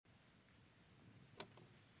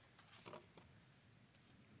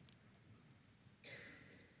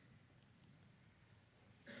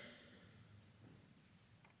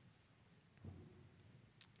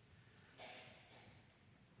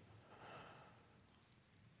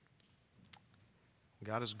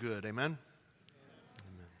God is good. Amen?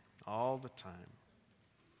 Amen. All the time.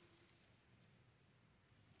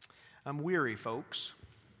 I'm weary, folks.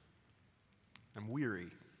 I'm weary.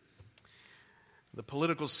 The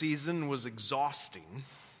political season was exhausting.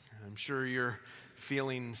 I'm sure you're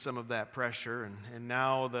feeling some of that pressure, and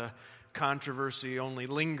now the controversy only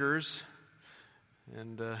lingers.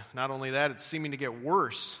 And not only that, it's seeming to get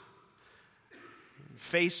worse.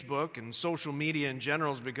 Facebook and social media in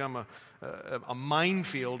general has become a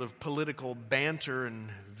minefield of political banter and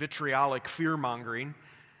vitriolic fear-mongering.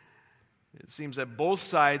 It seems that both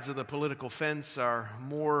sides of the political fence are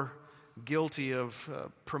more guilty of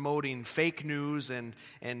promoting fake news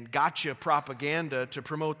and gotcha propaganda to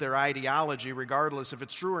promote their ideology, regardless if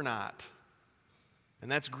it's true or not.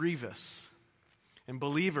 And that's grievous. And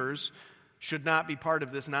believers should not be part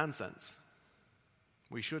of this nonsense.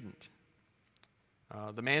 We shouldn't.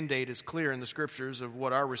 The mandate is clear in the Scriptures of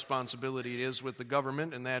what our responsibility is with the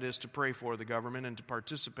government, and that is to pray for the government and to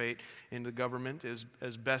participate in the government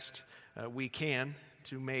as best we can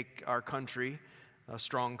to make our country a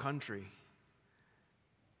strong country.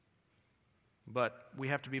 But we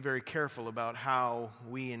have to be very careful about how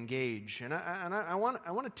we engage. And I want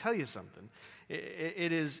to tell you something.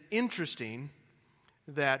 It is interesting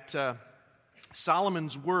that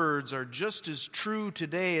Solomon's words are just as true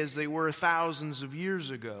today as they were thousands of years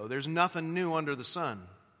ago. There's nothing new under the sun.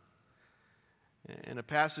 In a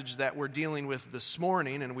passage that we're dealing with this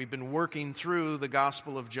morning, and we've been working through the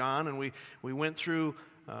Gospel of John, and we went through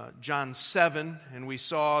John 7, and we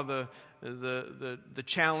saw the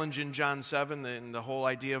challenge in John 7 and the whole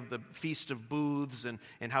idea of the Feast of Booths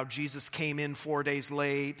and how Jesus came in 4 days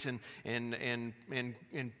late and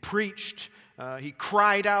preached. He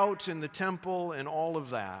cried out in the temple and all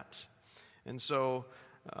of that. And so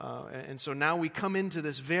now we come into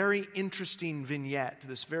this very interesting vignette,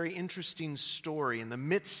 this very interesting story in the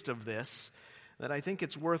midst of this that I think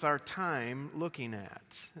it's worth our time looking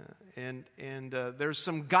at. And there's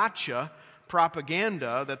some gotcha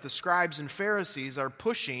propaganda that the scribes and Pharisees are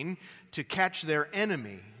pushing to catch their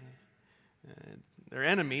enemy. Their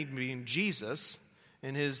enemy being Jesus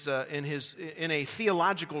in a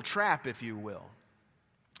theological trap, if you will.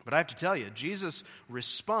 But I have to tell you, Jesus'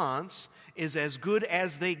 response is as good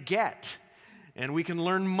as they get, and we can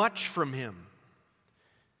learn much from him.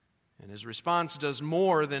 And his response does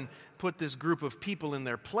more than put this group of people in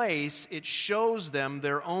their place. It shows them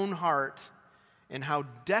their own heart and how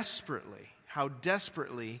desperately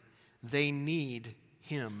they need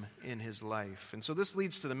him in his life. And so this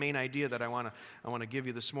leads to the main idea that I want to give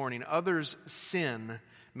you this morning. Others' sin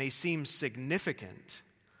may seem significant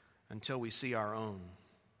until we see our own.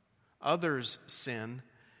 Others' sin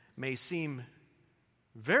may seem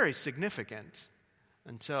very significant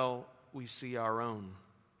until we see our own.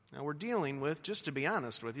 Now we're dealing with, just to be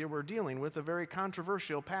honest with you, we're dealing with a very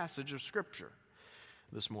controversial passage of Scripture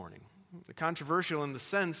this morning. Controversial in the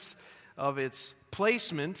sense of its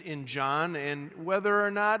placement in John and whether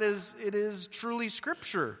or not it is truly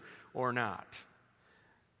Scripture or not.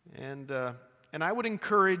 And I would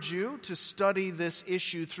encourage you to study this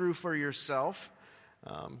issue through for yourself,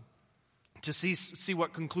 to see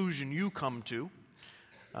what conclusion you come to.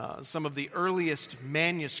 Some of the earliest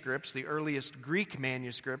manuscripts, the earliest Greek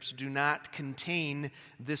manuscripts, do not contain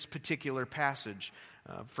this particular passage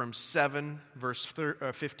from 7, verse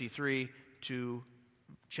 53 to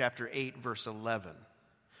chapter 8, verse 11.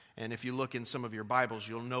 And if you look in some of your Bibles,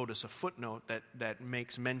 you'll notice a footnote that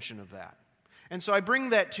makes mention of that. And so I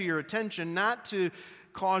bring that to your attention not to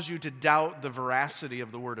cause you to doubt the veracity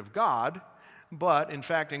of the Word of God, but in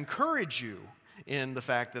fact encourage you in the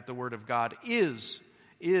fact that the Word of God is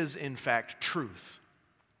in fact truth.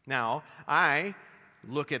 Now, I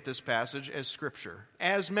look at this passage as Scripture,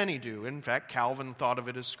 as many do. In fact, Calvin thought of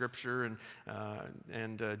it as Scripture,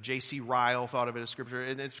 and J.C. Ryle thought of it as Scripture,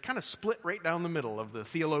 and it's kind of split right down the middle of the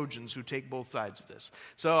theologians who take both sides of this.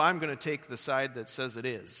 So I'm going to take the side that says it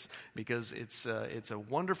is, because it's a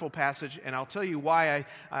wonderful passage, and I'll tell you why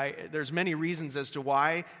there's many reasons as to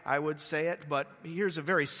why I would say it, but here's a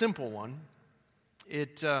very simple one.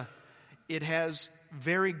 It has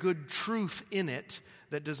very good truth in it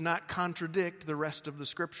that does not contradict the rest of the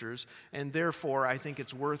Scriptures, and therefore I think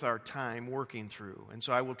it's worth our time working through. And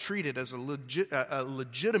so I will treat it as a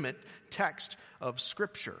legitimate text of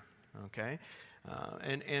Scripture, okay?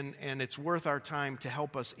 And it's worth our time to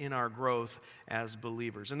help us in our growth as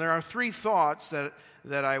believers. And there are three thoughts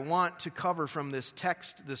that I want to cover from this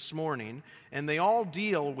text this morning, and they all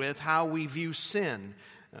deal with how we view sin.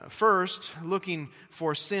 First, looking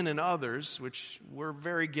for sin in others, which we're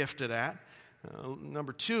very gifted at.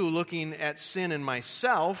 Number two, looking at sin in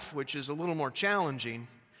myself, which is a little more challenging.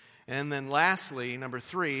 And then lastly, number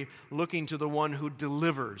three, looking to the one who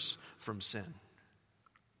delivers from sin.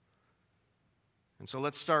 And so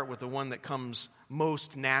let's start with the one that comes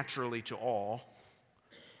most naturally to all,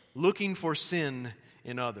 looking for sin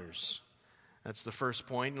in others. That's the first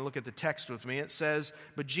point. And look at the text with me. It says,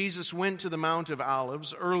 "But Jesus went to the Mount of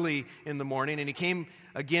Olives early in the morning, and he came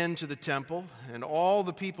again to the temple, and all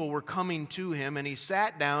the people were coming to him, and he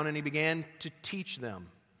sat down and he began to teach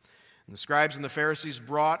them. And the scribes and the Pharisees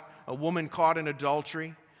brought a woman caught in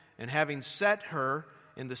adultery, and having set her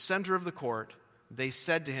in the center of the court, they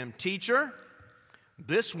said to him, 'Teacher,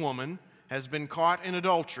 this woman has been caught in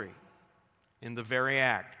adultery in the very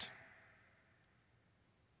act.'"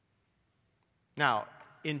 Now,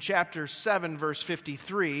 in chapter 7, verse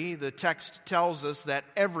 53, the text tells us that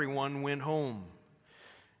everyone went home.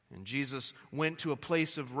 And Jesus went to a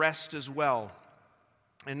place of rest as well.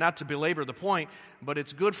 And not to belabor the point, but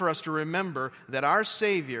it's good for us to remember that our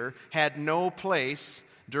Savior had no place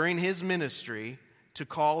during his ministry to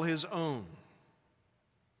call his own.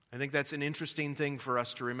 I think that's an interesting thing for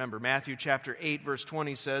us to remember. Matthew chapter 8, verse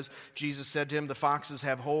 20 says, Jesus said to him, "The foxes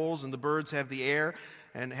have holes, and the birds have the air,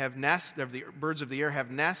 and have nests. The birds of the air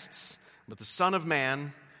have nests, but the Son of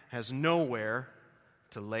Man has nowhere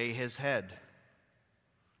to lay his head."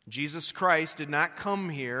 Jesus Christ did not come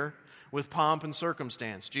here with pomp and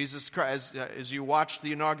circumstance. Jesus Christ, as you watched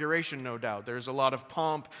the inauguration, no doubt, there's a lot of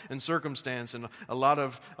pomp and circumstance and a lot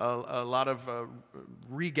of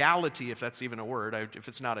regality, if that's even a word. If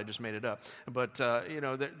it's not, I just made it up. But so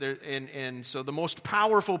the most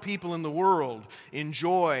powerful people in the world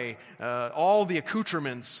enjoy all the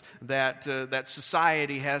accoutrements that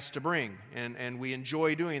society has to bring, and we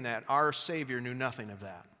enjoy doing that. Our Savior knew nothing of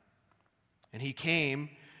that, and he came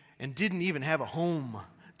and didn't even have a home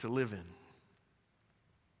to live in.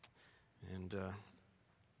 And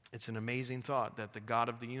it's an amazing thought that the God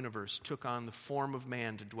of the universe took on the form of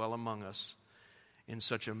man to dwell among us in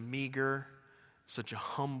such a meager, such a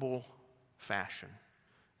humble fashion.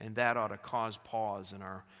 And that ought to cause pause in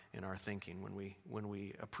our thinking when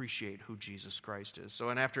we appreciate who Jesus Christ is. So,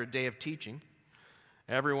 and after a day of teaching,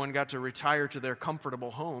 everyone got to retire to their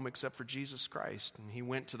comfortable home except for Jesus Christ. And he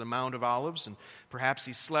went to the Mount of Olives, and perhaps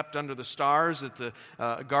he slept under the stars at the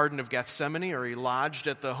Garden of Gethsemane, or he lodged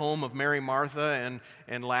at the home of Mary, Martha,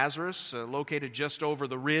 and Lazarus, located just over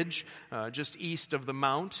the ridge, just east of the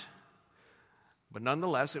mount. But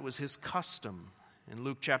nonetheless, it was his custom. In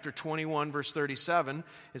Luke chapter 21, verse 37,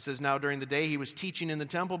 it says, "Now during the day he was teaching in the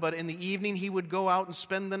temple, but in the evening he would go out and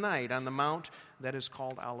spend the night on the mount that is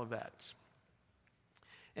called Olivet."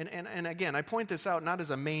 And again, I point this out not as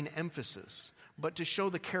a main emphasis, but to show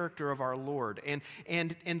the character of our Lord and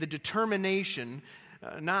the determination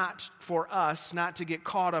not for us not to get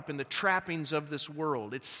caught up in the trappings of this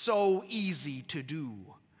world. It's so easy to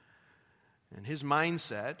do. And his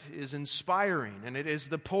mindset is inspiring, and it is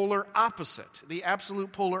the polar opposite, the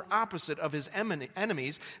absolute polar opposite of his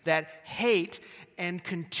enemies that hate and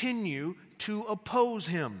continue to oppose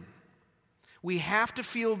him. We have to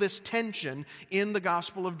feel this tension in the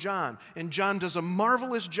Gospel of John. And John does a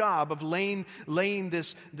marvelous job of laying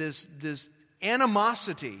this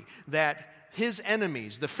animosity that his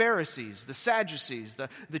enemies, the Pharisees, the Sadducees,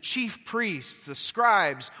 the chief priests, the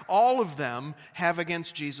scribes, all of them have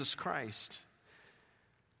against Jesus Christ.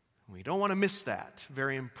 We don't want to miss that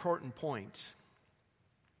very important point.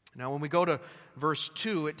 Now, when we go to verse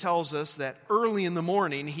 2, it tells us that early in the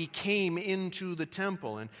morning he came into the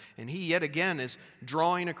temple, and he yet again is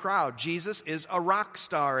drawing a crowd. Jesus is a rock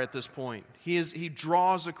star at this point. He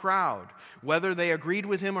draws a crowd. Whether they agreed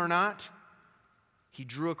with him or not, he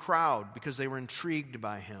drew a crowd because they were intrigued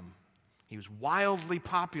by him. He was wildly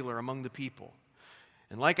popular among the people.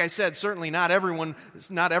 And like I said, certainly not everyone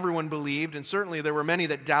believed, and certainly there were many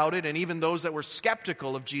that doubted, and even those that were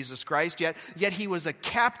skeptical of Jesus Christ, yet he was a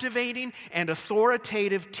captivating and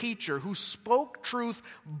authoritative teacher who spoke truth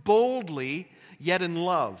boldly, yet in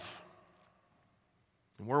love.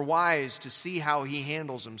 And we're wise to see how he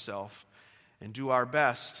handles himself and do our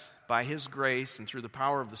best by his grace and through the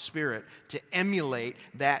power of the Spirit to emulate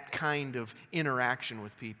that kind of interaction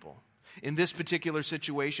with people. In this particular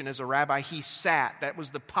situation, as a rabbi, he sat. That was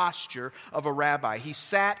the posture of a rabbi. He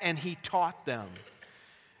sat and he taught them.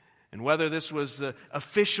 And whether this was the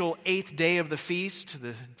official 8th day of the feast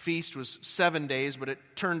was 7 days, but it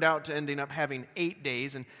turned out to ending up having 8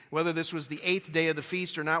 days. And whether this was the 8th day of the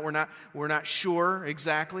feast or not, we're not sure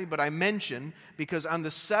exactly. But I mention because on the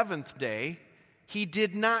 7th day, he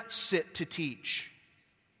did not sit to teach,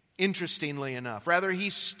 interestingly enough. Rather, he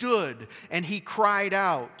stood and he cried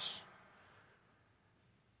out.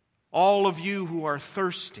 All of you who are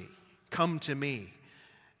thirsty, come to me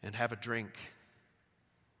and have a drink.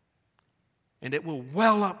 And it will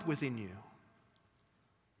well up within you.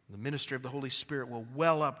 The ministry of the Holy Spirit will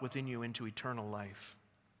well up within you into eternal life.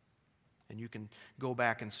 And you can go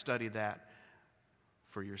back and study that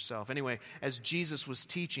for yourself. Anyway, as Jesus was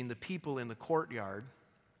teaching the people in the courtyard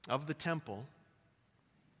of the temple,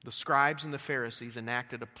 the scribes and the Pharisees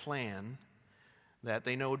enacted a plan that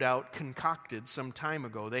they no doubt concocted some time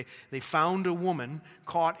ago. They found a woman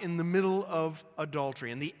caught in the middle of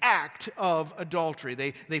adultery, in the act of adultery.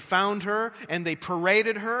 They found her and they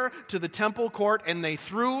paraded her to the temple court and they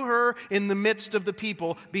threw her in the midst of the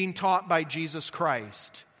people being taught by Jesus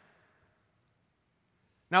Christ.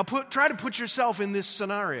 Now try to put yourself in this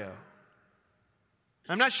scenario.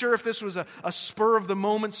 I'm not sure if this was a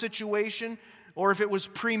spur-of-the-moment situation or if it was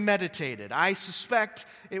premeditated. I suspect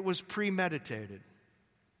it was premeditated.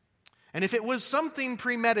 And if it was something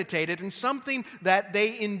premeditated and something that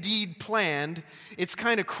they indeed planned, it's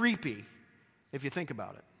kind of creepy if you think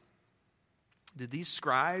about it. Did these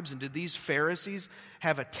scribes and did these Pharisees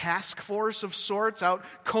have a task force of sorts out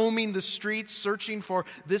combing the streets, searching for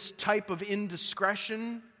this type of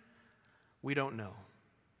indiscretion? We don't know.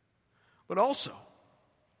 But also,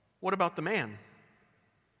 what about the man?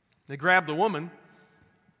 They grabbed the woman.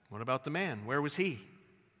 What about the man? Where was he?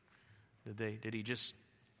 Did he just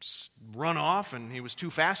run off and he was too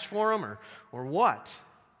fast for him, or what?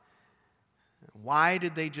 Why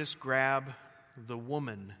did they just grab the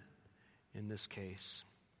woman in this case?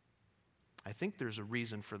 I think there's a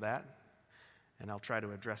reason for that, and I'll try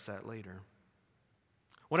to address that later.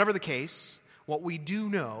 Whatever the case, what we do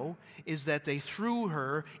know is that they threw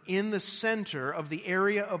her in the center of the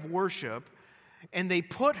area of worship, and they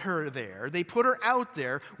put her there, they put her out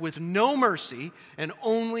there with no mercy and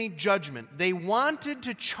only judgment. They wanted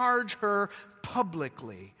to charge her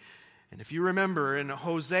publicly. And if you remember in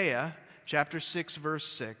Hosea chapter 6, verse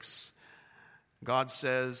 6, God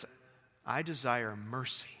says, I desire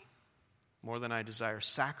mercy more than I desire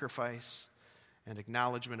sacrifice and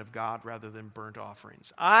acknowledgement of God rather than burnt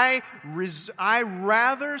offerings. I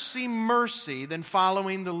rather see mercy than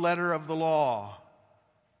following the letter of the law.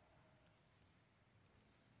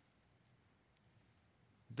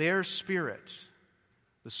 Their spirit,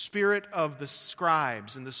 the spirit of the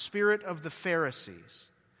scribes and the spirit of the Pharisees,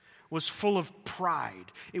 was full of pride.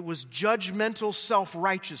 It was judgmental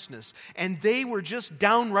self-righteousness. And they were just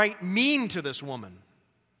downright mean to this woman.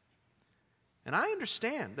 And I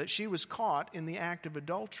understand that she was caught in the act of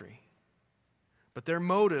adultery. But their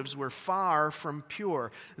motives were far from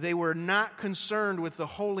pure. They were not concerned with the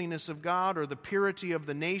holiness of God or the purity of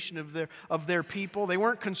the nation of their people. They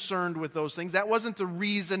weren't concerned with those things. That wasn't the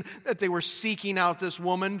reason that they were seeking out this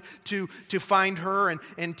woman to find her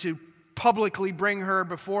and to publicly bring her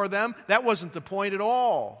before them. That wasn't the point at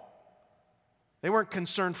all. They weren't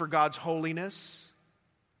concerned for God's holiness.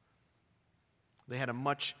 They had a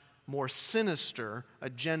much more sinister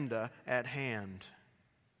agenda at hand.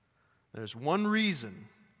 There's one reason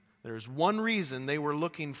they were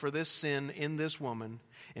looking for this sin in this woman,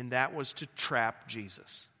 and that was to trap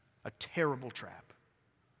Jesus. A terrible trap.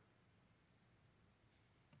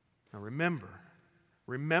 Now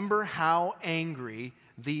remember how angry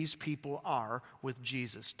these people are with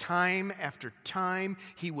Jesus. Time after time,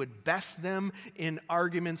 he would best them in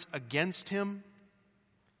arguments against him.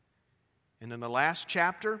 And in the last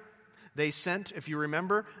chapter, they sent, if you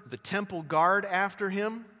remember, the temple guard after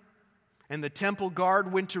him. And the temple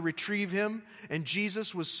guard went to retrieve him. And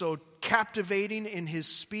Jesus was so captivating in his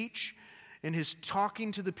speech, in his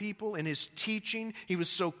talking to the people, in his teaching. He was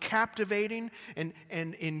so captivating and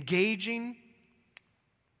engaging.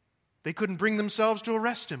 They couldn't bring themselves to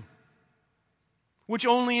arrest him, which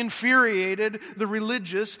only infuriated the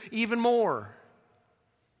religious even more.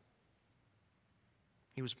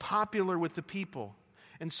 He was popular with the people.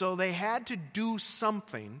 And so they had to do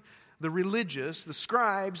something. The religious, the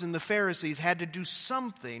scribes, and the Pharisees had to do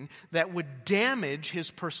something that would damage his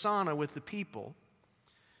persona with the people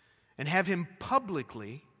and have him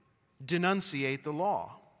publicly denunciate the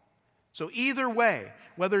law. So either way,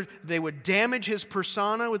 whether they would damage his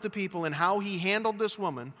persona with the people and how he handled this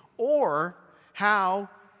woman, or how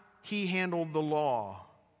he handled the law.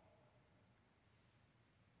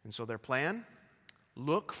 And so their plan,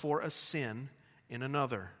 look for a sin in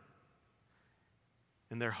another.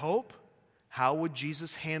 And their hope, how would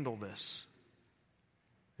Jesus handle this?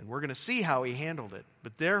 And we're going to see how he handled it.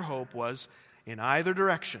 But their hope was in either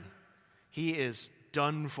direction. He is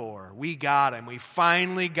done for. We got him. We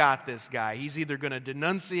finally got this guy. He's either going to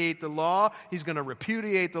denunciate the law, he's going to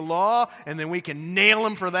repudiate the law, and then we can nail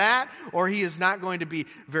him for that, or he is not going to be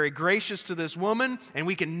very gracious to this woman, and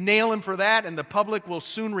we can nail him for that, and the public will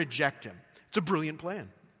soon reject him. It's a brilliant plan.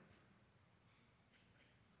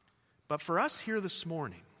 But for us here this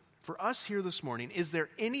morning, is there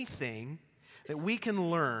anything that we can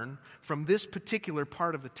learn from this particular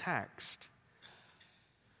part of the text?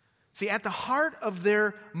 See, at the heart of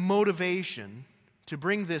their motivation to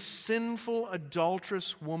bring this sinful,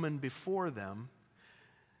 adulterous woman before them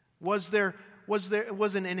was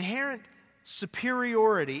an inherent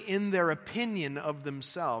superiority in their opinion of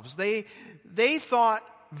themselves. They thought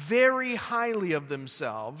very highly of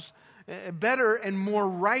themselves, better and more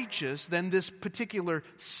righteous than this particular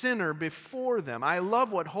sinner before them. I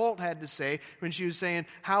love what Holt had to say when she was saying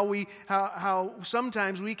how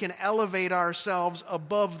sometimes we can elevate ourselves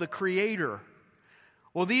above the Creator.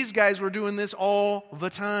 Well, these guys were doing this all the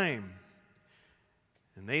time.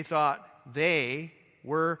 And they thought they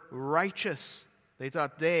were righteous. They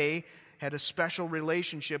thought they had a special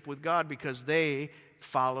relationship with God because they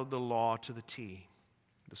followed the law to the T,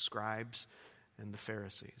 the scribes and the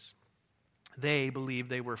Pharisees. They believed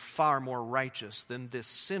they were far more righteous than this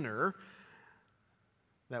sinner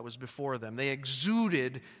that was before them. They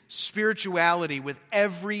exuded spirituality with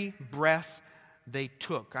every breath they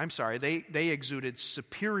took. They exuded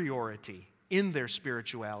superiority in their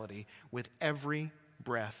spirituality with every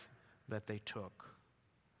breath that they took.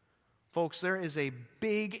 Folks, there is a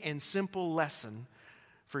big and simple lesson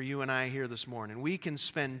for you and I here this morning. We can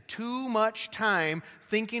spend too much time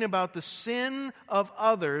thinking about the sin of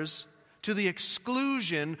others to the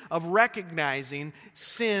exclusion of recognizing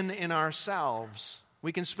sin in ourselves.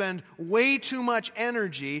 We can spend way too much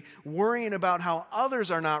energy worrying about how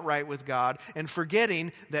others are not right with God and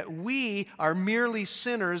forgetting that we are merely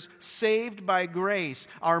sinners saved by grace.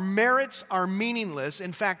 Our merits are meaningless,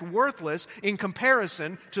 in fact worthless, in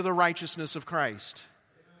comparison to the righteousness of Christ.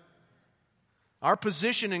 Our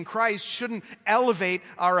position in Christ shouldn't elevate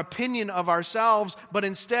our opinion of ourselves, but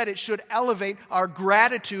instead it should elevate our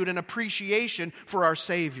gratitude and appreciation for our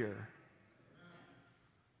Savior.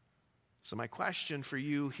 So my question for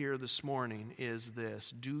you here this morning is this: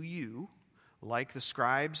 do you, like the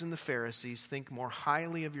scribes and the Pharisees, think more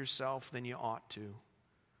highly of yourself than you ought to?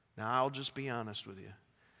 Now, I'll just be honest with you.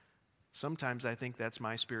 Sometimes I think that's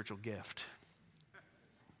my spiritual gift.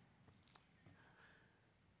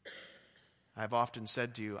 I've often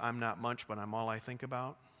said to you, I'm not much, but I'm all I think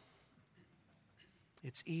about.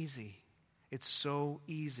 It's easy. It's so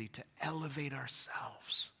easy to elevate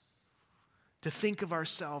ourselves, to think of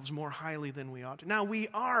ourselves more highly than we ought to. Now, we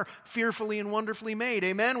are fearfully and wonderfully made,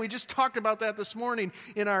 amen? We just talked about that this morning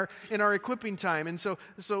in our equipping time. And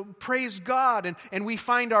so praise God, and we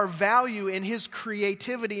find our value in His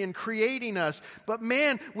creativity in creating us. But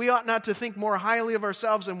man, we ought not to think more highly of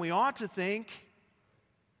ourselves than we ought to think.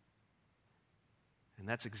 And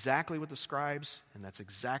that's exactly what the scribes and that's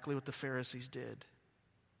exactly what the Pharisees did.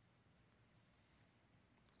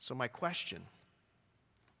 So my question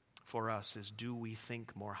for us is, do we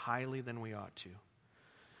think more highly than we ought to?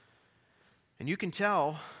 And you can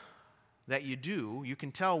tell that you do. You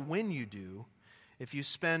can tell when you do if you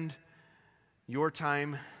spend your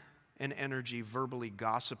time and energy verbally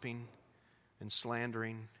gossiping and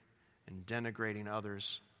slandering and denigrating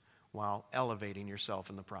others while elevating yourself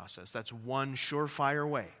in the process. That's one surefire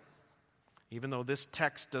way. Even though this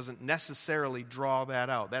text doesn't necessarily draw that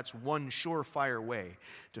out, that's one surefire way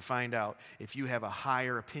to find out if you have a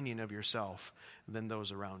higher opinion of yourself than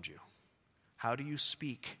those around you. How do you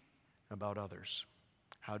speak about others?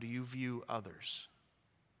 How do you view others?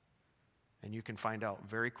 And you can find out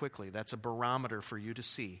very quickly. That's a barometer for you to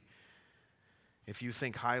see if you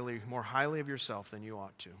think more highly of yourself than you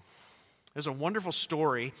ought to. There's a wonderful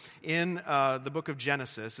story in the book of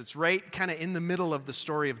Genesis. It's right kind of in the middle of the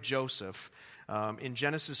story of Joseph in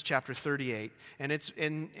Genesis chapter 38. And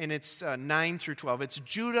it's 9 through 12. It's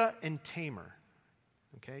Judah and Tamar.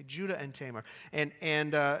 Okay, Judah and Tamar. And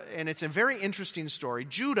it's a very interesting story.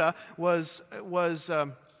 Judah was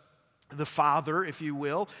the father, if you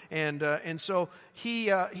will, and so he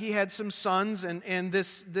had some sons, and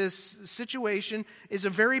this situation is a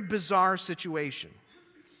very bizarre situation.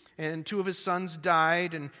 And two of his sons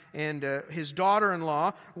died, and his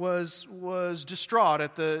daughter-in-law was distraught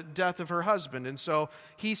at the death of her husband. And so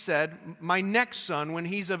he said, my next son, when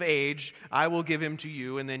he's of age, I will give him to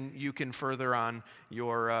you, and then you can further on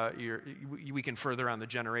we can further on the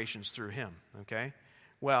generations through him. Okay?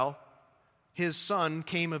 Well, his son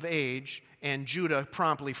came of age, and Judah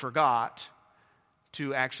promptly forgot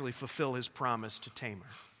to actually fulfill his promise to Tamar.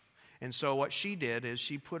 And so what she did is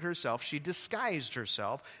she disguised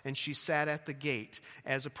herself, and she sat at the gate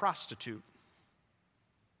as a prostitute.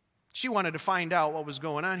 She wanted to find out what was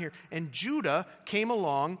going on here. And Judah came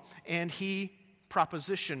along, and he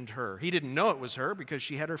propositioned her. He didn't know it was her because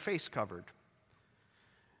she had her face covered.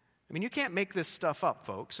 I mean, you can't make this stuff up,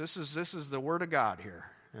 folks. This is the word of God here.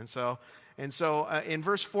 And so in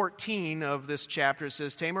verse 14 of this chapter, it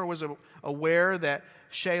says, Tamar was aware that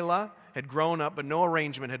Shelah had grown up, but no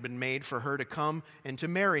arrangement had been made for her to come and to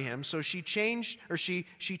marry him. So she changed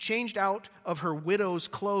out of her widow's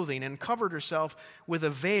clothing and covered herself with a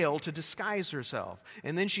veil to disguise herself.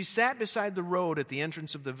 And then she sat beside the road at the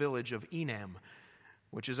entrance of the village of Enam,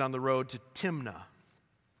 which is on the road to Timnah.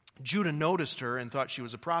 Judah noticed her and thought she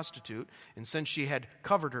was a prostitute, and since she had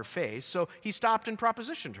covered her face, so he stopped and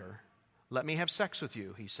propositioned her. "Let me have sex with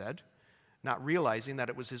you," he said, not realizing that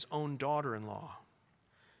it was his own daughter-in-law.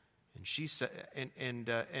 And she said,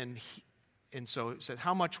 so he said,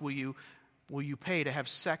 "How much will you pay to have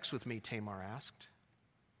sex with me?" Tamar asked.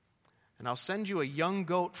 "And I'll send you a young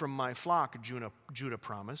goat from my flock," Judah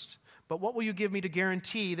promised. "But what will you give me to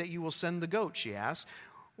guarantee that you will send the goat?" she asked.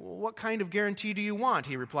 "What kind of guarantee do you want?"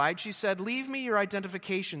 he replied. She said, "Leave me your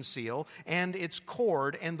identification seal and its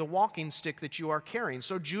cord and the walking stick that you are carrying."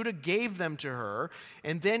 So Judah gave them to her,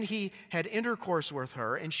 and then he had intercourse with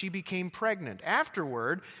her, and she became pregnant.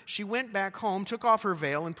 Afterward, she went back home, took off her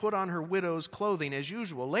veil, and put on her widow's clothing as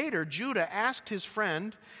usual. Later, Judah asked his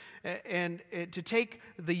friend and to take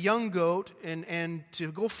the young goat and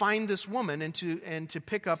to go find this woman and to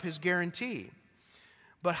pick up his guarantee.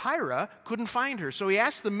 But Hira couldn't find her, so he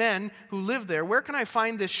asked the men who lived there, "Where can I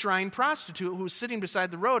find this shrine prostitute who was sitting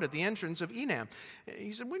beside the road at the entrance of Enam?"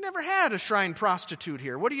 He said, "We never had a shrine prostitute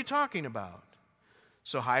here. What are you talking about?"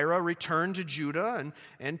 So Hira returned to Judah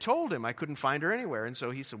and told him, "I couldn't find her anywhere." And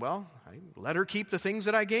so he said, "Well, I let her keep the things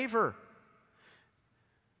that I gave her.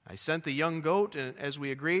 I sent the young goat as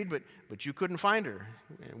we agreed, but you couldn't find her.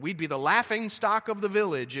 We'd be the laughing stock of the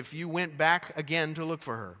village if you went back again to look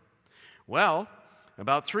for her." Well,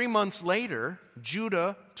 about 3 months later,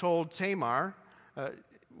 Judah was told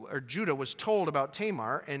about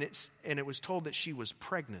Tamar, and it was told that she was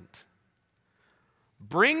pregnant.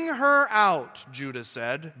 "Bring her out," Judah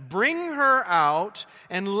said. "Bring her out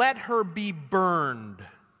and let her be burned,"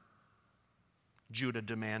 Judah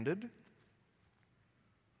demanded.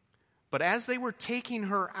 But as they were taking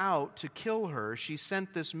her out to kill her, she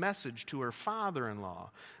sent this message to her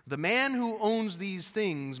father-in-law: "The man who owns these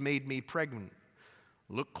things made me pregnant.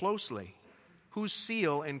 Look closely. Whose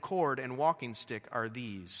seal and cord and walking stick are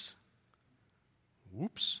these?"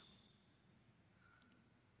 Whoops.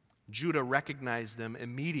 Judah recognized them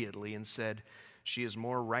immediately and said, "She is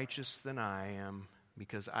more righteous than I am,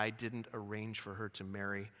 because I didn't arrange for her to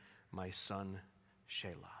marry my son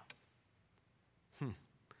Shelah."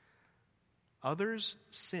 Others'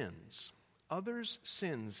 sins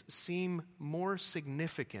seem more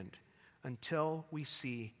significant until we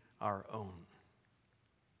see our own.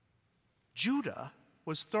 Judah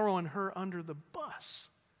was throwing her under the bus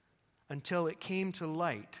until it came to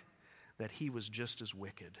light that he was just as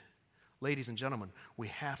wicked. Ladies and gentlemen, we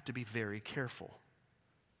have to be very careful.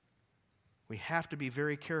 We have to be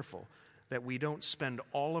very careful that we don't spend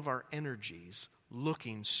all of our energies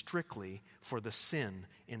looking strictly for the sin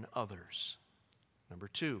in others. Number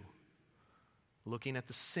 2, looking at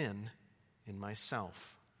the sin in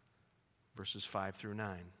myself. Verses 5 through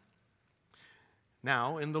 9.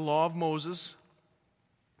 Now, in the law of Moses,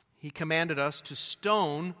 he commanded us to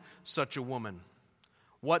stone such a woman.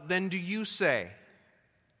 What then do you say?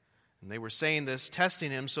 And they were saying this,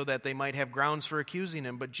 testing him so that they might have grounds for accusing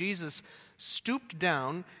him. But Jesus stooped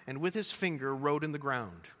down and with his finger wrote in the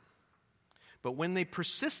ground. But when they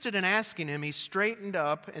persisted in asking him, he straightened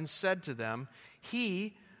up and said to them,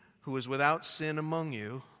 "He who is without sin among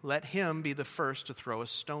you, let him be the first to throw a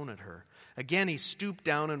stone at her." Again he stooped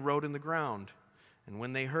down and wrote in the ground. And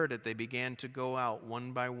when they heard it, they began to go out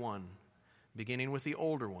one by one, beginning with the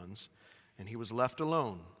older ones. And he was left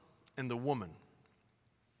alone, and the woman,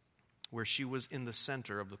 where she was in the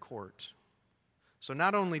center of the court. So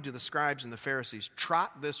not only do the scribes and the Pharisees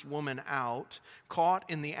trot this woman out, caught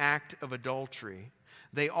in the act of adultery,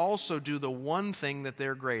 they also do the one thing that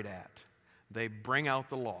they're great at. They bring out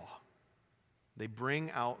the law. They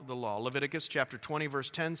bring out the law. Leviticus chapter 20, verse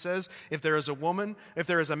 10 says, if there is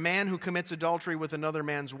a man who commits adultery with another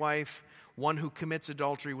man's wife, one who commits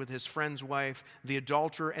adultery with his friend's wife, the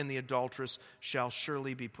adulterer and the adulteress shall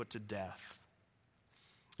surely be put to death.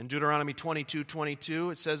 In Deuteronomy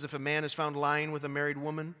 22:22, it says, if a man is found lying with a married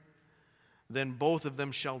woman, then both of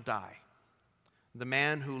them shall die. the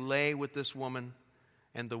man who lay with this woman,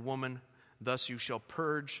 and the woman, thus you shall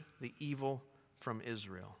purge the evil from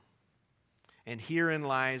Israel. And herein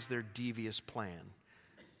lies their devious plan.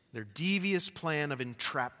 Their devious plan of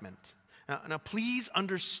entrapment. Now please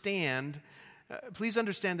understand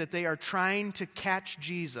that they are trying to catch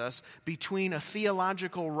Jesus between a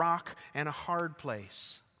theological rock and a hard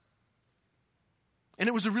place. And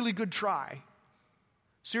it was a really good try.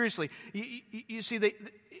 Seriously, you see,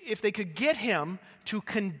 if they could get him to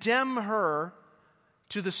condemn her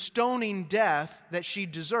to the stoning death that she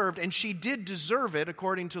deserved, and she did deserve it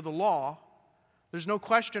according to the law, there's no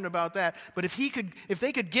question about that. But if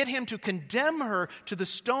they could get him to condemn her to the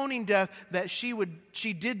stoning death that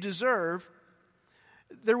she did deserve,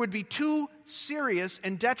 there would be two serious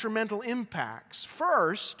and detrimental impacts.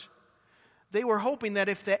 First, they were hoping that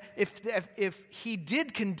if he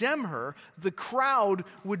did condemn her, the crowd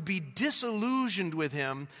would be disillusioned with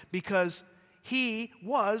him because he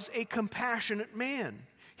was a compassionate man.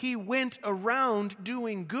 He went around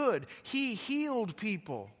doing good. He healed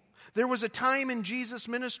people. There was a time in Jesus'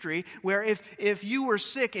 ministry where if you were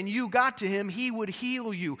sick and you got to him, he would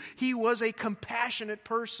heal you. He was a compassionate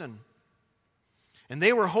person. And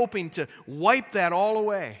they were hoping to wipe that all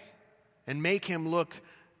away and make him look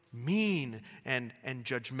mean and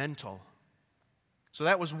judgmental. So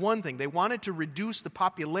that was one thing. They wanted to reduce the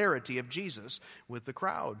popularity of Jesus with the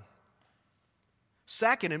crowd.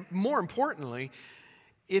 Second, and more importantly,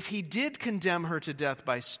 if he did condemn her to death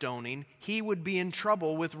by stoning, he would be in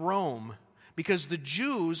trouble with Rome, because the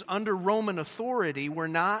Jews under Roman authority were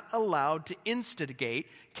not allowed to instigate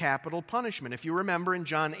capital punishment. If you remember in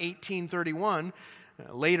John 18:31,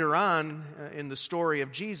 later on in the story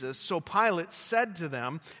of Jesus, so Pilate said to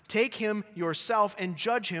them, "Take him yourself and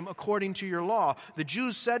judge him according to your law." The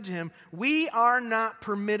Jews said to him, "We are not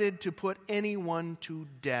permitted to put anyone to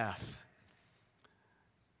death."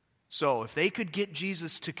 So if they could get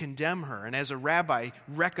Jesus to condemn her, and as a rabbi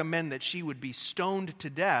recommend that she would be stoned to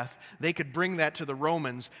death, they could bring that to the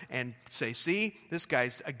Romans and say, "See, this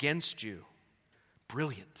guy's against you."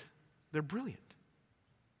 Brilliant. They're brilliant.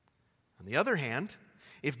 On the other hand,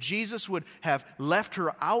 if Jesus would have left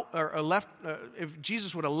her out, if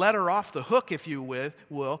Jesus would have let her off the hook, if you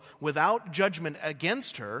will, without judgment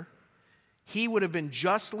against her, he would have been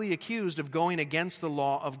justly accused of going against the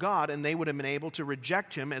law of God, and they would have been able to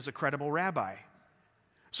reject him as a credible rabbi.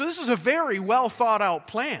 So this is a very well thought out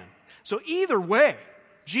plan. So either way,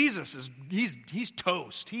 Jesus he's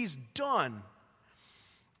toast. He's done.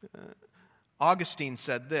 Augustine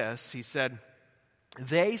said this. He said,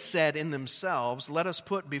 "They said in themselves, 'Let us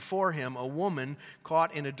put before him a woman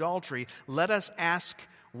caught in adultery. Let us ask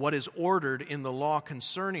what is ordered in the law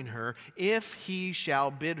concerning her. If he shall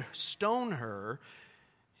bid stone her,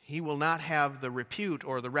 he will not have the repute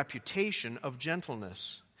or the reputation of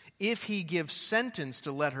gentleness. If he gives sentence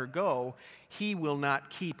to let her go, he will not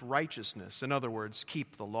keep righteousness.'" In other words,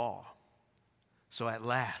 keep the law. So at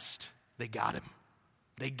last, they got him.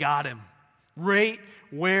 They got him right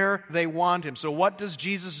where they want him. So what does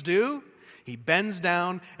Jesus do? He bends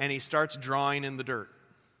down and he starts drawing in the dirt.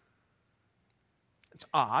 It's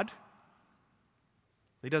odd.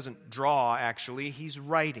 He doesn't draw, actually. He's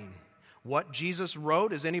writing. What Jesus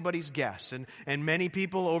wrote is anybody's guess. And many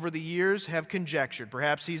people over the years have conjectured.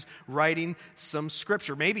 Perhaps he's writing some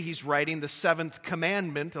scripture. Maybe he's writing the seventh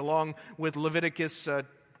commandment along with Leviticus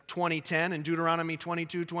 20:10 and Deuteronomy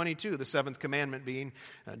 22:22, the seventh commandment being,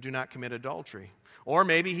 do not commit adultery. Or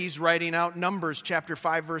maybe he's writing out Numbers chapter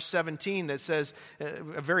 5, verse 17 that says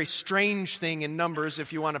a very strange thing in Numbers.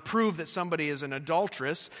 If you want to prove that somebody is an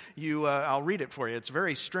adulteress, I'll read it for you. It's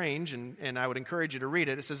very strange, and I would encourage you to read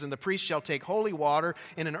it. It says, "And the priest shall take holy water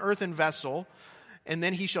in an earthen vessel, and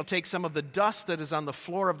then he shall take some of the dust that is on the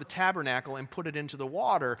floor of the tabernacle and put it into the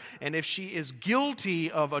water. And if she is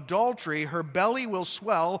guilty of adultery, her belly will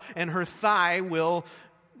swell and her thigh will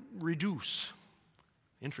reduce."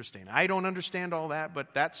 Interesting. I don't understand all that,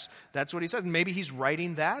 but that's what he says. And maybe he's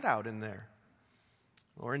writing that out in there.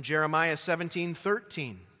 Or in Jeremiah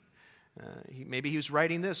 17:13, maybe he was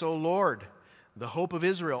writing this, "O Lord, the hope of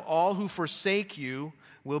Israel, all who forsake you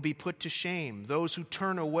will be put to shame. Those who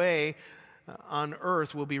turn away on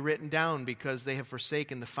earth will be written down because they have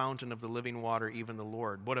forsaken the fountain of the living water, even the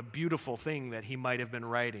Lord." What a beautiful thing that he might have been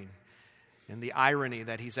writing. And the irony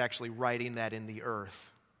that he's actually writing that in the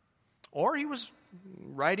earth. Or he was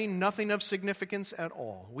writing nothing of significance at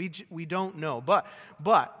all. We don't know. But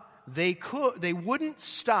they wouldn't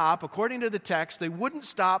stop, according to the text, they wouldn't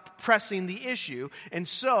stop pressing the issue. And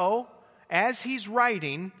so, as he's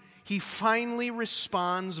writing, he finally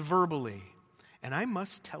responds verbally. And I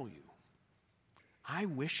must tell you, I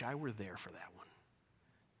wish I were there for that one.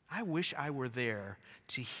 I wish I were there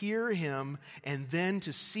to hear him and then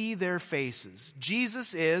to see their faces.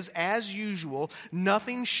 Jesus is, as usual,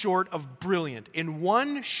 nothing short of brilliant. In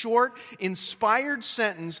one short, inspired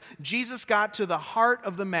sentence, Jesus got to the heart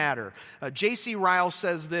of the matter. J.C. Ryle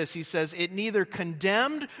says this. He says, "It neither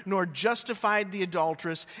condemned nor justified the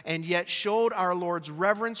adulteress, and yet showed our Lord's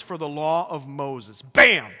reverence for the law of Moses."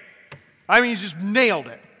 Bam! I mean, he just nailed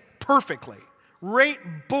it perfectly.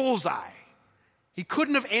 Right bullseye. He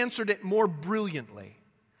couldn't have answered it more brilliantly.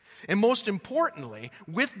 And most importantly,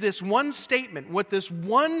 with this one statement, with this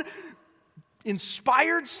one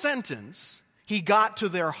inspired sentence, he got to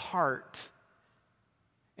their heart.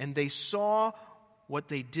 And they saw what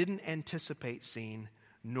they didn't anticipate seeing,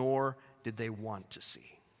 nor did they want to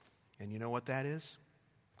see. And you know what that is?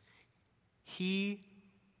 He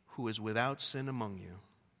who is without sin among you,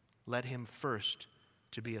 let him first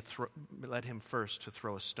to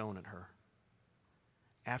throw a stone at her.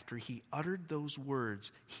 After he uttered those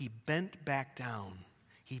words, he bent back down.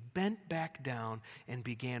 He bent back down and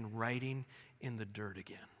began writing in the dirt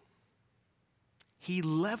again. He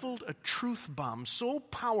leveled a truth bomb so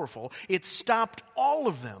powerful it stopped all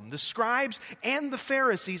of them, the scribes and the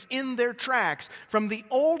Pharisees, in their tracks, from the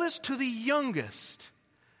oldest to the youngest.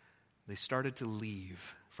 They started to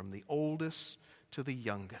leave, from the oldest to the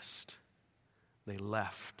youngest. They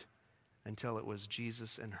left until it was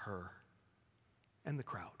Jesus and her and the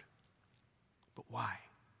crowd. But why?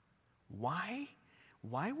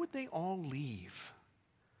 Why would they all leave?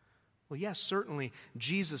 Well, yes, certainly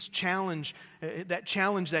Jesus' challenge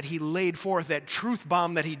that he laid forth, that truth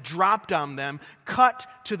bomb that he dropped on them, cut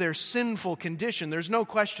to their sinful condition. There's no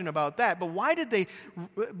question about that. But why did they?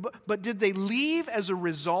 But did they leave as a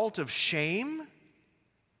result of shame?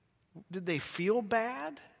 Did they feel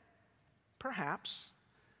bad? Perhaps.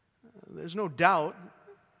 There's no doubt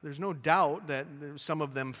that some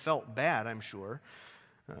of them felt bad, I'm sure.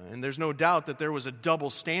 And there's no doubt that there was a double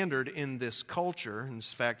standard in this culture. In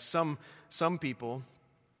fact, some people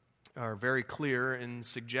are very clear in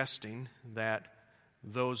suggesting that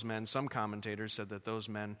those men, some commentators said that those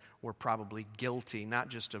men were probably guilty, not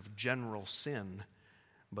just of general sin,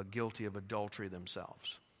 but guilty of adultery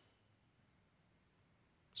themselves.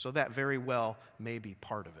 So that very well may be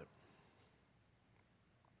part of it.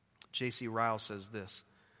 J.C. Ryle says this.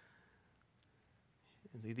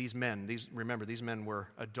 These men were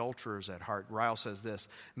adulterers at heart. Ryle says this: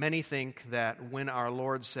 "Many think that when our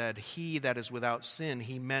Lord said, 'He that is without sin,'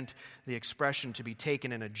 he meant the expression to be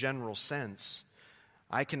taken in a general sense.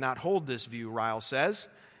 I cannot hold this view," Ryle says.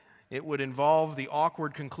 "It would involve the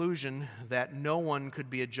awkward conclusion that no one could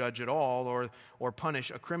be a judge at all or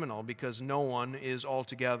punish a criminal because no one is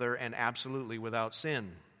altogether and absolutely without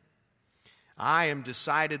sin. I am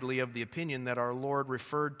decidedly of the opinion that our Lord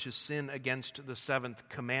referred to sin against the seventh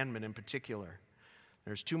commandment in particular.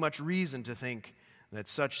 There's too much reason to think that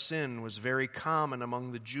such sin was very common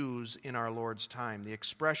among the Jews in our Lord's time. The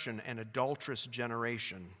expression 'an adulterous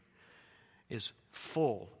generation' is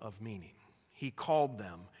full of meaning. He called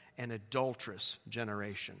them an adulterous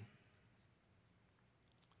generation.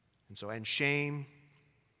 And shame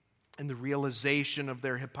and the realization of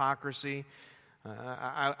their hypocrisy,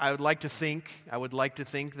 I would like to think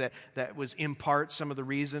that was in part some of the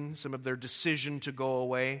reason, some of their decision to go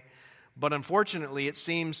away. But unfortunately, it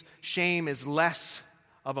seems shame is less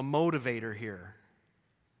of a motivator here.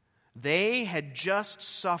 They had just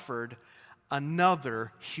suffered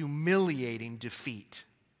another humiliating defeat.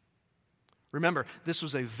 Remember, this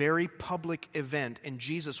was a very public event, and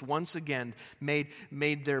Jesus once again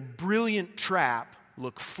made their brilliant trap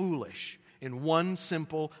look foolish in one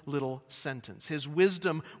simple little sentence. His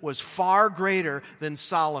wisdom was far greater than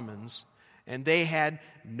Solomon's, and they had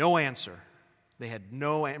no answer.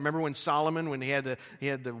 Remember when Solomon, when he had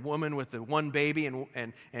the woman with the one baby,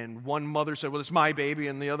 and one mother said, "Well, it's my baby,"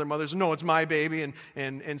 and the other mother said, "No, it's my baby,"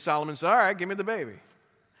 and Solomon said, "All right, give me the baby.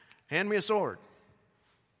 Hand me a sword."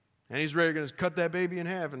 And he's ready to cut that baby in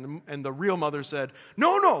half. And the real mother said,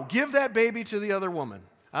 No, give that baby to the other woman.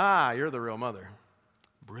 Ah, you're the real mother.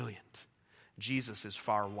 Brilliant. Jesus is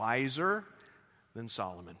far wiser than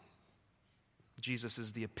Solomon. Jesus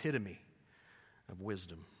is the epitome of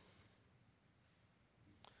wisdom.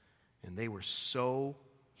 And they were so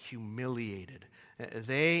humiliated.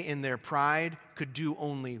 They, in their pride, could do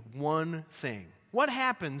only one thing. What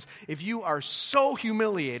happens if you are so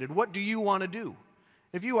humiliated? What do you want to do?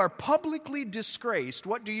 If you are publicly disgraced,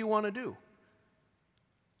 what do you want to do?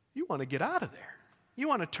 You want to get out of there. You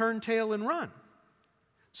want to turn tail and run.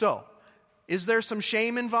 So, is there some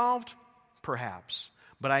shame involved? Perhaps.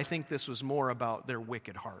 But I think this was more about their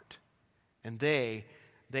wicked heart. And they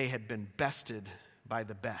had been bested by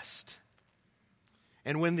the best.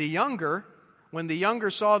 And when the younger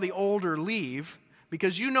saw the older leave,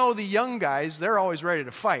 because you know the young guys, they're always ready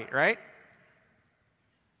to fight, right?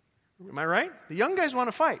 Am I right? The young guys want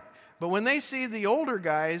to fight. But when they see the older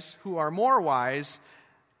guys who are more wise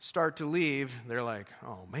start to leave, they're like,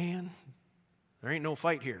 oh man, there ain't no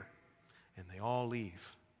fight here. And they all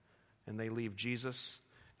leave. And they leave Jesus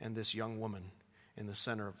and this young woman in the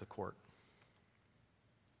center of the court.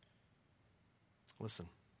 Listen.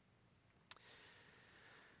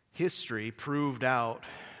 History proved out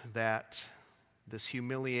that this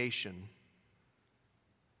humiliation,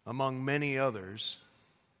 among many others,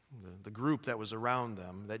 the group that was around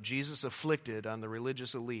them, that Jesus afflicted on the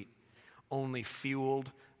religious elite, only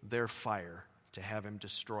fueled their fire to have him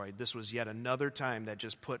destroyed. This was yet another time that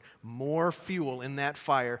just put more fuel in that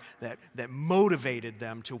fire that motivated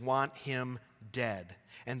them to want him dead.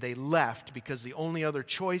 And they left because the only other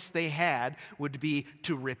choice they had would be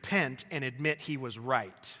to repent and admit he was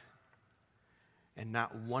right. And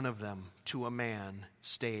not one of them, to a man,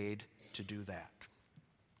 stayed to do that.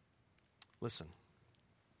 Listen,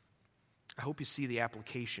 I hope you see the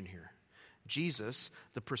application here. Jesus,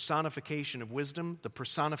 the personification of wisdom, the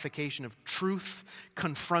personification of truth,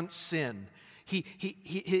 confronts sin.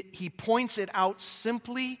 He points it out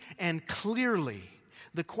simply and clearly.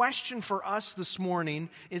 The question for us this morning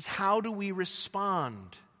is, how do we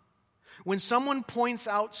respond? When someone points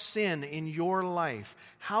out sin in your life,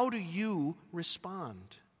 how do you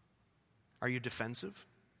respond? Are you defensive?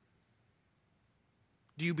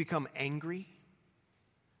 Do you become angry?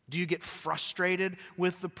 Do you get frustrated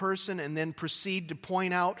with the person and then proceed to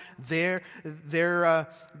point out their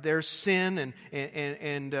sin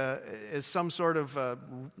and as some sort of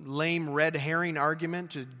lame red herring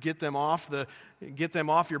argument to get them off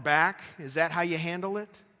your back? Is that how you handle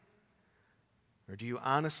it? Or do you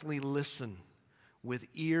honestly listen with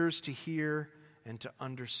ears to hear and to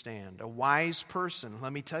understand? A wise person,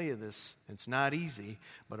 let me tell you this, it's not easy,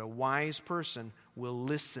 but a wise person will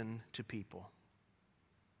listen to people.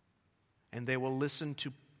 And they will listen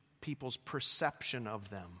to people's perception of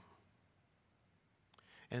them.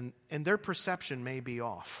 And their perception may be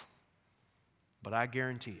off, but I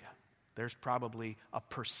guarantee you, there's probably a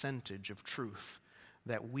percentage of truth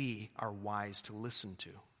that we are wise to listen to,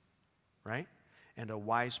 right? And a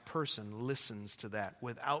wise person listens to that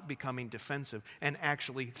without becoming defensive and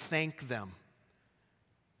actually thank them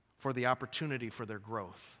for the opportunity for their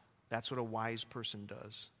growth. That's what a wise person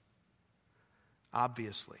does.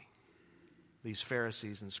 Obviously, these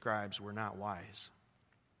Pharisees and scribes were not wise.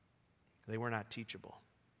 They were not teachable.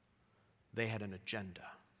 They had an agenda.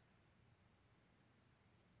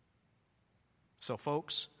 So,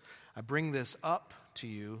 folks, I bring this up to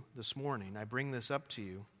you this morning. I bring this up to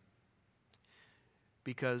you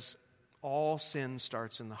because all sin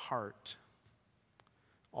starts in the heart.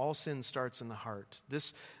 All sin starts in the heart.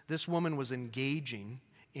 This woman was engaging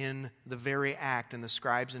in the very act, and the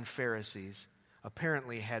scribes and Pharisees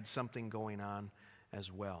apparently had something going on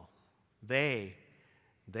as well. They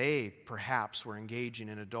perhaps were engaging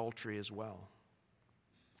in adultery as well.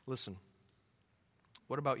 Listen,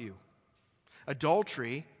 what about you?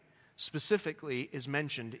 Adultery specifically is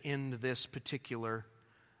mentioned in this particular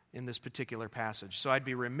passage. So I'd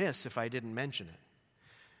be remiss if I didn't mention it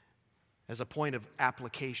as a point of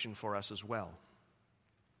application for us as well.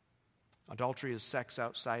 Adultery is sex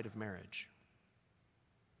outside of marriage.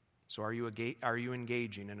 So are you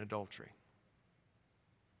engaging in adultery?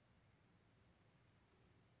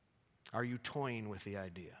 Are you toying with the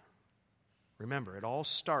idea? Remember, it all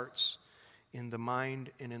starts in the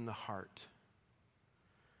mind and in the heart.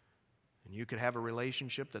 And you could have a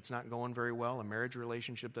relationship that's not going very well, a marriage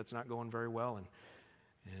relationship that's not going very well,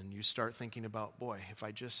 and you start thinking about, boy,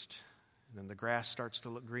 then the grass starts to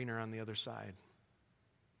look greener on the other side.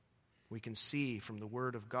 We can see from the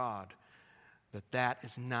Word of God that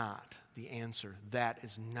is not the answer. That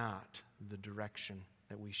is not the direction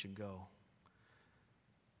that we should go.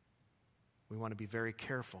 We want to be very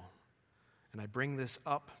careful. And I bring this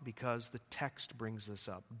up because the text brings this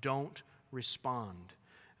up. Don't respond.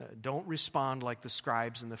 Don't respond like the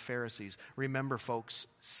scribes and the Pharisees. Remember, folks,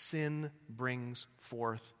 sin brings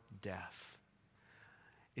forth death.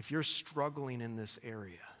 If you're struggling in this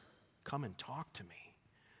area, come and talk to me.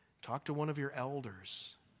 Talk to one of your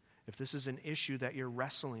elders. If this is an issue that you're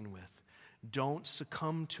wrestling with, don't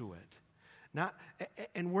succumb to it.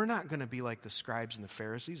 And we're not going to be like the scribes and the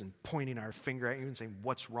Pharisees and pointing our finger at you and saying,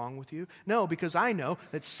 what's wrong with you? No, because I know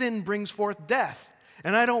that sin brings forth death.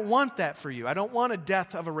 And I don't want that for you. I don't want a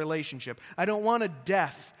death of a relationship. I don't want a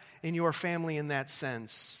death in your family in that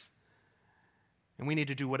sense. And we need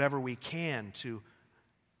to do whatever we can to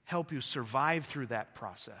help you survive through that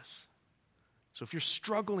process. So if you're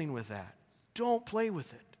struggling with that, don't play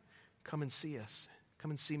with it. Come and see us.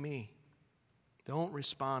 Come and see me. Don't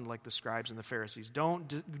respond like the scribes and the Pharisees.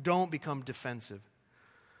 Don't become defensive.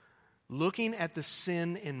 Looking at the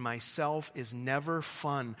sin in myself is never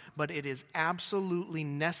fun, but it is absolutely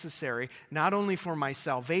necessary, not only for my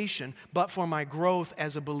salvation, but for my growth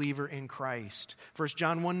as a believer in Christ. 1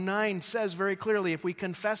 John 1:9 says very clearly, if we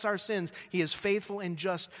confess our sins, He is faithful and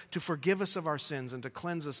just to forgive us of our sins and to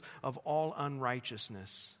cleanse us of all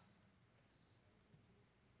unrighteousness.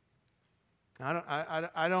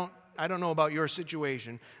 I don't know about your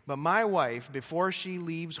situation, but my wife, before she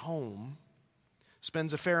leaves home,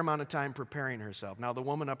 spends a fair amount of time preparing herself. Now, the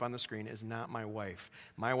woman up on the screen is not my wife.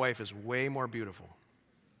 My wife is way more beautiful.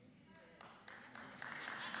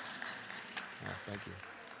 Oh, thank you.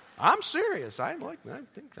 I'm serious. I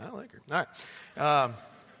think I like her. All right.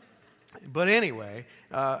 But anyway,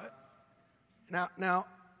 now,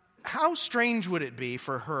 how strange would it be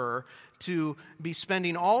for her to be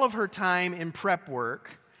spending all of her time in prep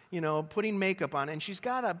work, putting makeup on, and she's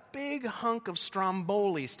got a big hunk of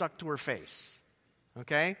Stromboli stuck to her face.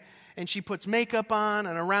 Okay? And she puts makeup on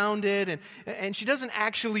and around it, and she doesn't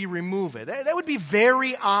actually remove it. That would be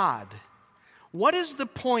very odd. What is the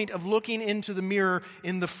point of looking into the mirror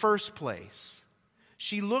in the first place?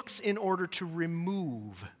 She looks in order to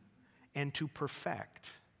remove and to perfect.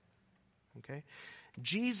 Okay?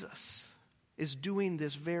 Jesus is doing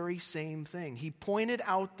this very same thing. He pointed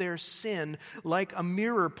out their sin like a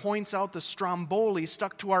mirror points out the Stromboli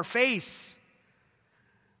stuck to our face.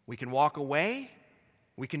 We can walk away,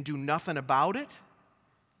 we can do nothing about it,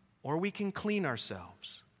 or we can clean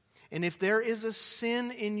ourselves. And if there is a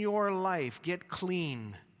sin in your life, get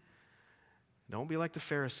clean. Don't be like the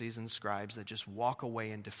Pharisees and scribes that just walk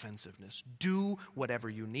away in defensiveness. Do whatever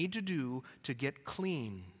you need to do to get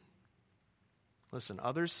clean. Listen,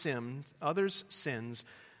 others' sins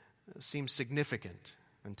seem significant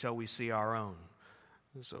until we see our own.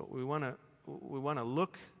 So we want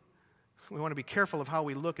to be careful of how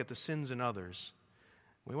we look at the sins in others.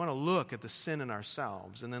 We want to look at the sin in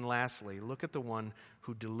ourselves. And then lastly, look at the one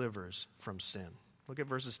who delivers from sin. Look at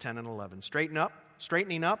verses 10 and 11.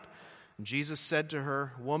 Straightening up, Jesus said to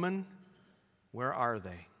her, "Woman, where are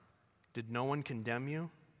they? Did no one condemn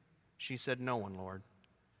you?" She said, "No one, Lord."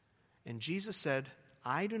 And Jesus said,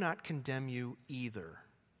 "I do not condemn you either.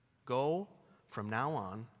 Go from now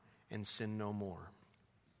on and sin no more."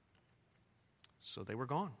 So they were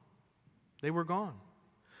gone. They were gone.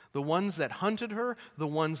 The ones that hunted her, the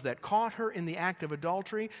ones that caught her in the act of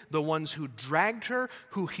adultery, the ones who dragged her,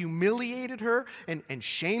 who humiliated her and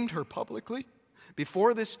shamed her publicly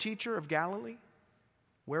before this teacher of Galilee,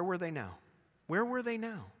 where were they now? Where were they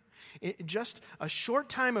now? Just a short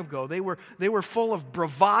time ago, they were full of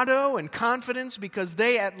bravado and confidence because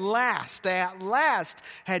they at last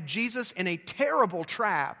had Jesus in a terrible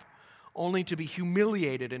trap, only to be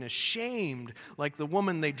humiliated and ashamed like the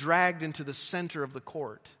woman they dragged into the center of the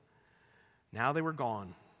court. Now they were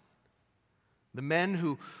gone. The men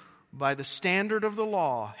who, by the standard of the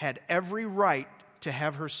law, had every right to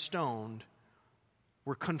have her stoned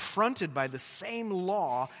were confronted by the same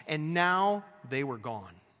law, and now they were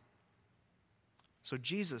gone. So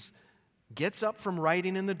Jesus gets up from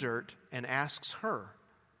writing in the dirt and asks her.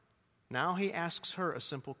 Now he asks her a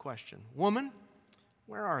simple question. "Woman,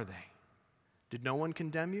 where are they? Did no one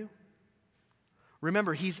condemn you?"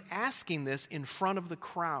 Remember, he's asking this in front of the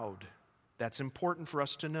crowd. That's important for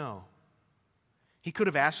us to know. He could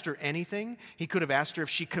have asked her anything. He could have asked her if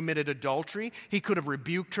she committed adultery. He could have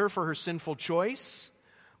rebuked her for her sinful choice.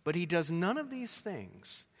 But he does none of these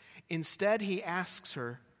things. Instead, he asks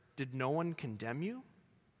her, "Did no one condemn you?"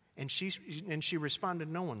 And she responded,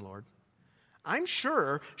 "No one, Lord." I'm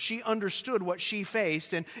sure she understood what she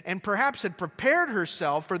faced and perhaps had prepared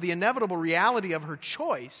herself for the inevitable reality of her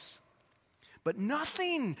choice. But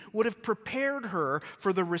nothing would have prepared her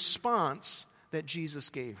for the response that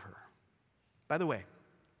Jesus gave her. By the way,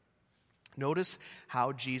 notice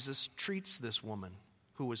how Jesus treats this woman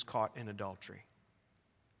who was caught in adultery.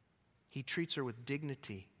 He treats her with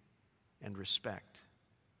dignity and respect.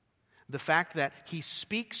 The fact that he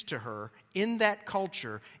speaks to her in that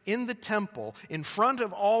culture, in the temple, in front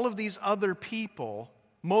of all of these other people,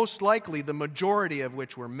 most likely the majority of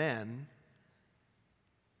which were men,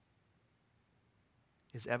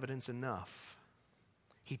 is evidence enough.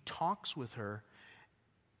 He talks with her,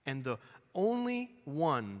 and the only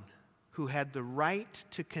one who had the right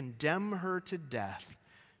to condemn her to death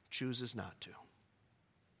chooses not to.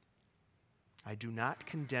 "I do not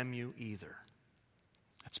condemn you either."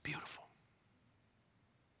 That's beautiful.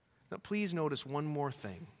 Now, please notice one more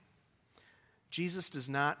thing Jesus does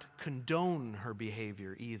not condone her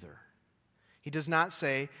behavior either. He does not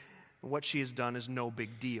say what she has done is no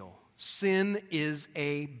big deal. Sin is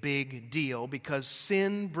a big deal because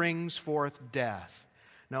sin brings forth death.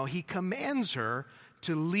 No, he commands her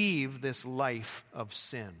to leave this life of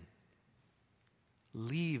sin.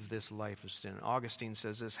 Leave this life of sin. Augustine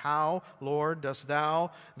says this, "How, Lord, dost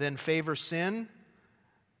thou then favor sin?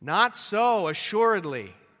 Not so,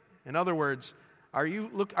 assuredly." In other words, are you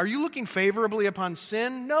looking favorably upon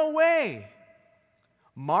sin? No way.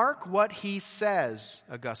 Mark what he says,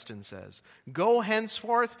 Augustine says. "Go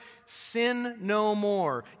henceforth, sin no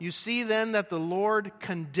more. You see then that the Lord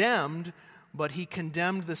condemned, but he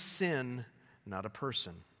condemned the sin, not a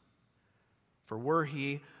person. For were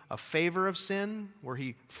he a favor of sin, were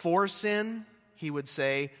he for sin, he would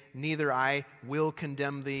say, 'Neither I will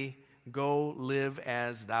condemn thee. Go live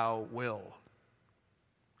as thou will.'"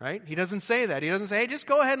 Right? He doesn't say that. He doesn't say, "Hey, just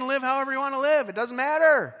go ahead and live however you want to live. It doesn't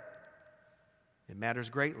matter." It matters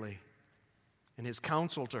greatly. And his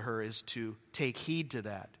counsel to her is to take heed to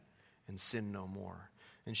that and sin no more.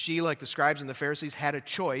 And she, like the scribes and the Pharisees, had a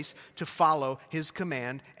choice to follow his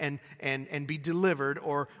command and be delivered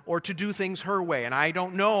or to do things her way. And I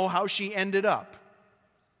don't know how she ended up.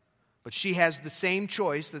 But she has the same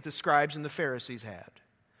choice that the scribes and the Pharisees had.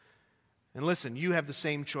 And listen, you have the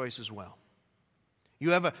same choice as well.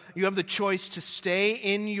 You have the choice to stay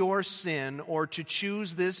in your sin or to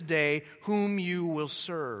choose this day whom you will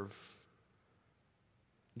serve.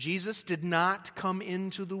 Jesus did not come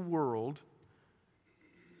into the world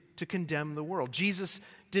to condemn the world. Jesus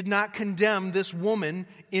did not condemn this woman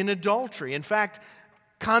in adultery. In fact,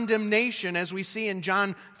 condemnation, as we see in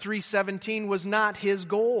John 3:17, was not his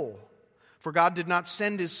goal. For God did not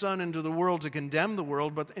send his Son into the world to condemn the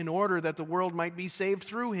world, but in order that the world might be saved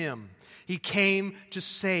through him. He came to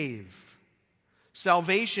save.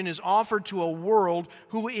 Salvation is offered to a world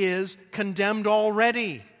who is condemned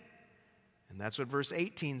already. And that's what verse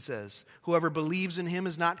 18 says. "Whoever believes in him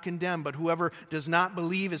is not condemned, but whoever does not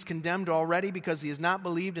believe is condemned already because he has not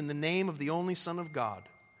believed in the name of the only Son of God."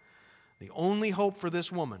 The only hope for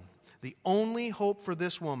this woman to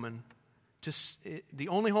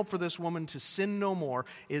sin no more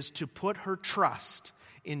is to put her trust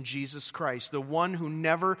in Jesus Christ, the one who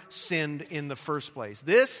never sinned in the first place.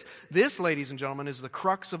 This, ladies and gentlemen, is the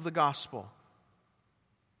crux of the gospel.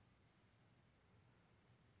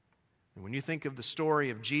 And when you think of the story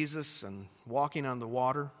of Jesus and walking on the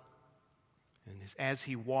water, and as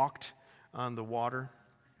he walked on the water,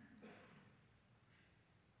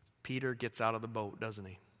 Peter gets out of the boat, doesn't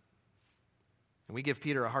he? And we give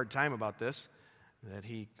Peter a hard time about this, that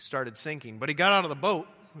he started sinking. But he got out of the boat.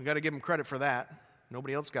 We've got to give him credit for that.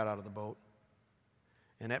 Nobody else got out of the boat.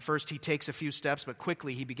 And at first he takes a few steps, but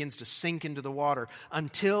quickly he begins to sink into the water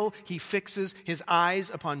until he fixes his eyes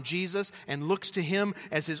upon Jesus and looks to him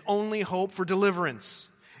as his only hope for deliverance.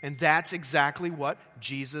 And that's exactly what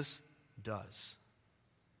Jesus does.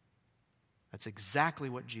 That's exactly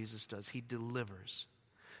what Jesus does. He delivers.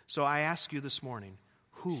 So I ask you this morning,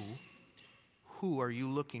 who are you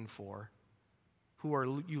looking for? Who are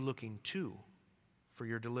you looking to for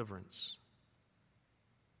your deliverance?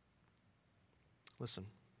 Listen,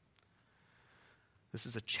 this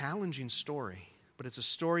is a challenging story, but it's a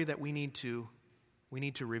story that we need to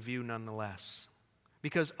review nonetheless.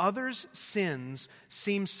 Because others' sins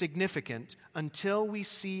seem significant until we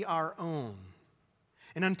see our own.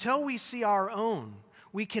 And until we see our own,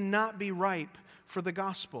 we cannot be ripe for the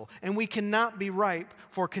gospel, and we cannot be ripe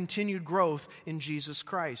for continued growth in Jesus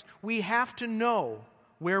Christ. We have to know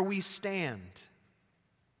where we stand,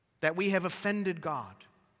 that we have offended God.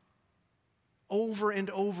 Over and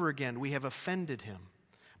over again, we have offended him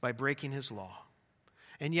by breaking his law.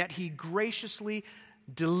 And yet he graciously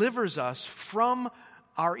delivers us from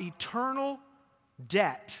our eternal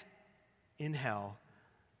debt in hell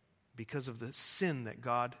because of the sin that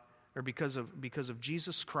God, or because of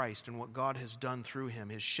Jesus Christ and what God has done through him,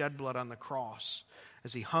 his shed blood on the cross.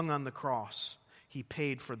 As he hung on the cross, he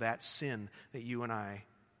paid for that sin that you and I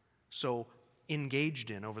so engaged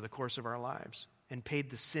in over the course of our lives, and paid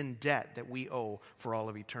the sin debt that we owe for all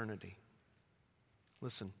of eternity.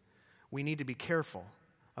 Listen, we need to be careful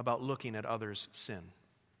about looking at others' sin.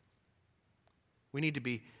 We need to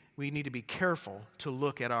be careful to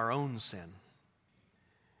look at our own sin.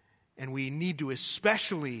 And we need to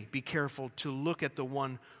especially be careful to look at the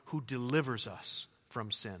one who delivers us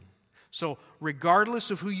from sin. So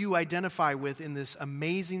regardless of who you identify with in this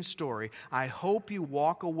amazing story, I hope you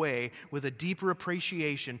walk away with a deeper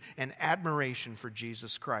appreciation and admiration for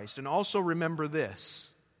Jesus Christ. And also remember this: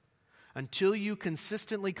 until you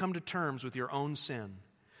consistently come to terms with your own sin,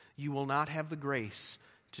 You will not have the grace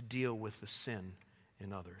to deal with the sin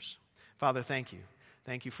in others. Father, thank you.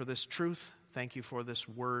 Thank you for this truth. Thank you for this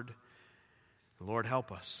word. Lord,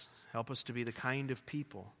 help us. Help us to be the kind of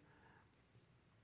people